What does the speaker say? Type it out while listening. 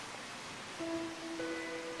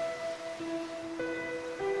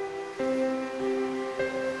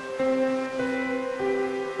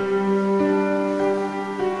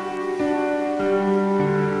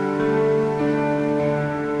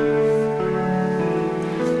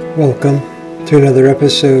Welcome to another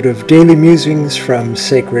episode of Daily Musings from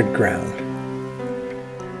Sacred Ground.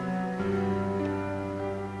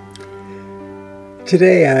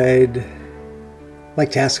 Today I'd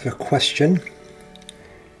like to ask a question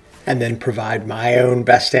and then provide my own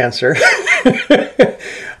best answer.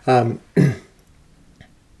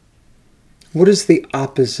 What is the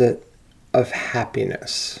opposite of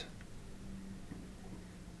happiness?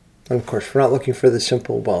 And of course, we're not looking for the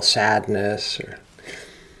simple, sadness or...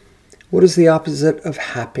 What is the opposite of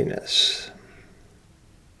happiness?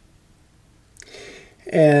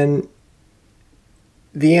 And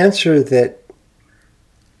the answer that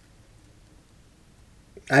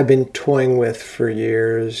I've been toying with for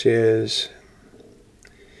years is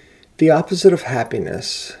the opposite of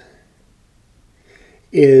happiness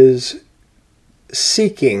is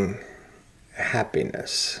seeking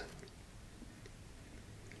happiness.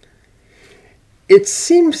 It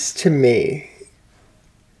seems to me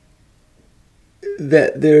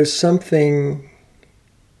that there's something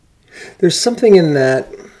in that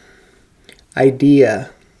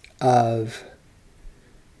idea of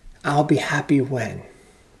I'll be happy when,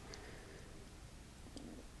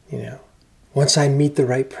 once I meet the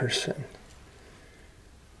right person,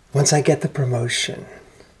 once I get the promotion,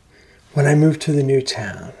 when I move to the new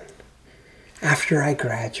town, after I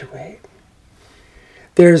graduate.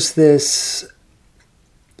 There's this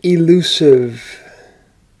elusive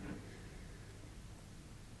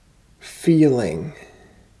feeling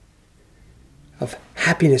of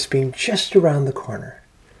happiness being just around the corner,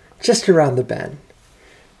 just around the bend.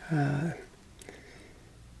 I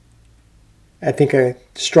think a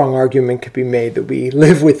strong argument could be made that we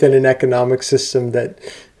live within an economic system that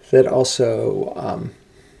also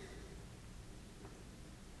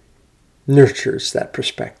nurtures that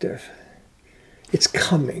perspective. It's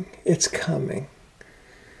coming. It's coming.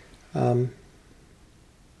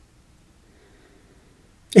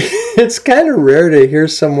 It's kind of rare to hear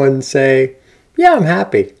someone say, "Yeah, I'm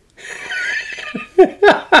happy."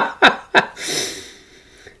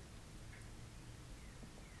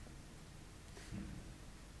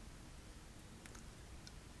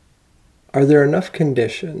 Are there enough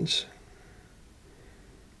conditions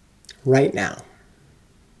right now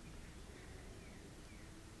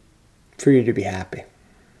for you to be happy?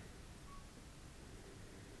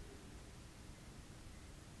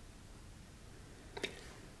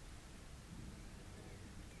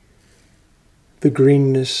 The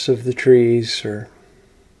greenness of the trees, or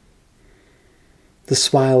the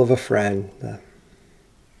smile of a friend,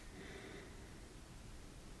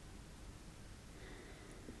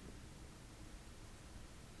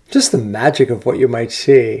 just the magic of what you might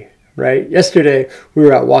see, right? Yesterday, we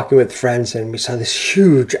were out walking with friends and we saw this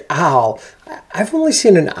huge owl. I've only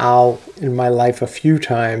seen an owl in my life a few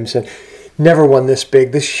times, and never one this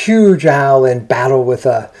big. This huge owl in battle with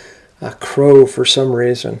a crow for some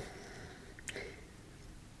reason.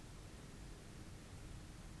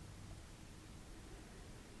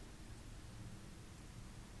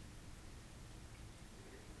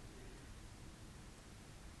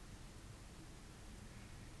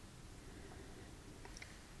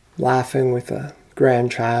 Laughing with a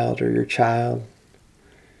grandchild or your child.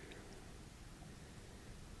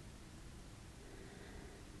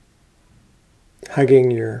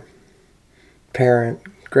 Hugging your parent,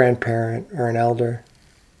 grandparent, or an elder.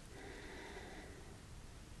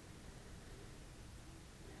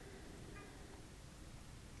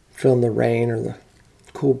 Feeling the rain or the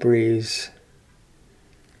cool breeze.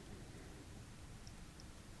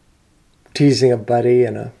 Teasing a buddy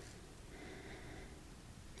in a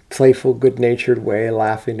playful, good-natured way,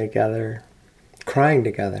 laughing together, crying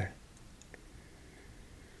together.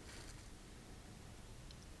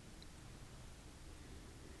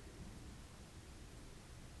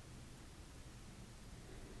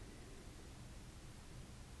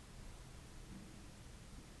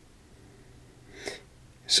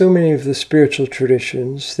 So many of the spiritual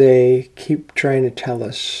traditions, they keep trying to tell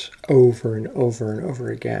us over and over and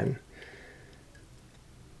over again,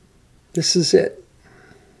 this is it.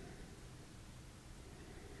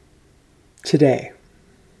 Today,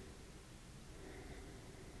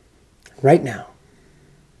 right now,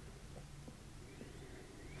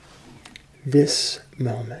 this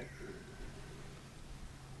moment.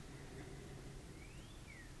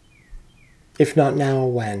 If not now,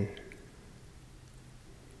 when?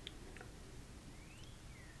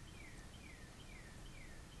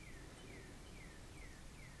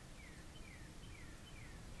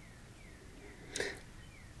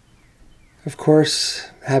 Of course,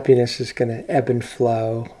 happiness is going to ebb and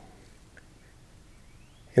flow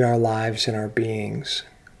in our lives and our beings.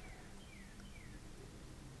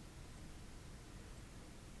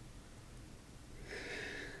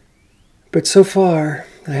 But so far,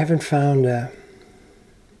 I haven't found a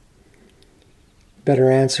better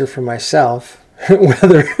answer for myself,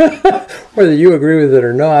 whether you agree with it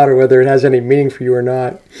or not, or whether it has any meaning for you or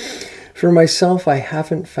not. For myself, I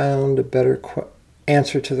haven't found a better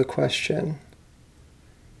answer to the question,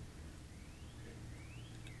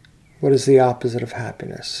 what is the opposite of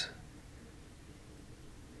happiness?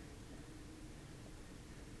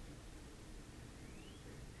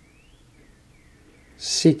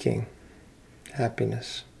 Seeking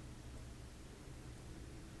happiness.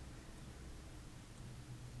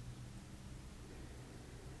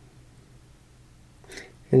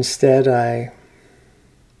 Instead, I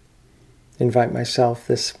invite myself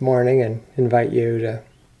this morning and invite you to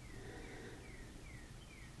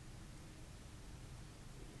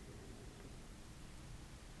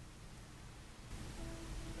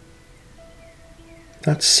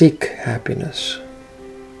not seek happiness,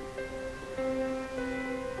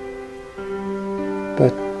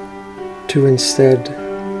 but to instead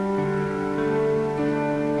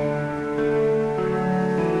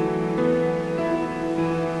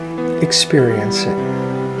experience it.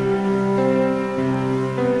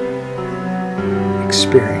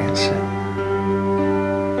 Experience it.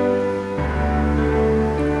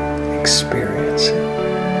 Experience it.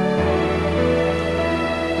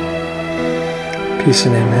 Peace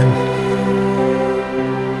and amen.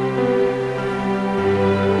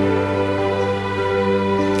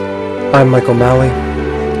 I'm Michael Malley,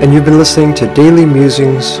 and you've been listening to Daily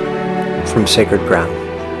Musings from Sacred Ground.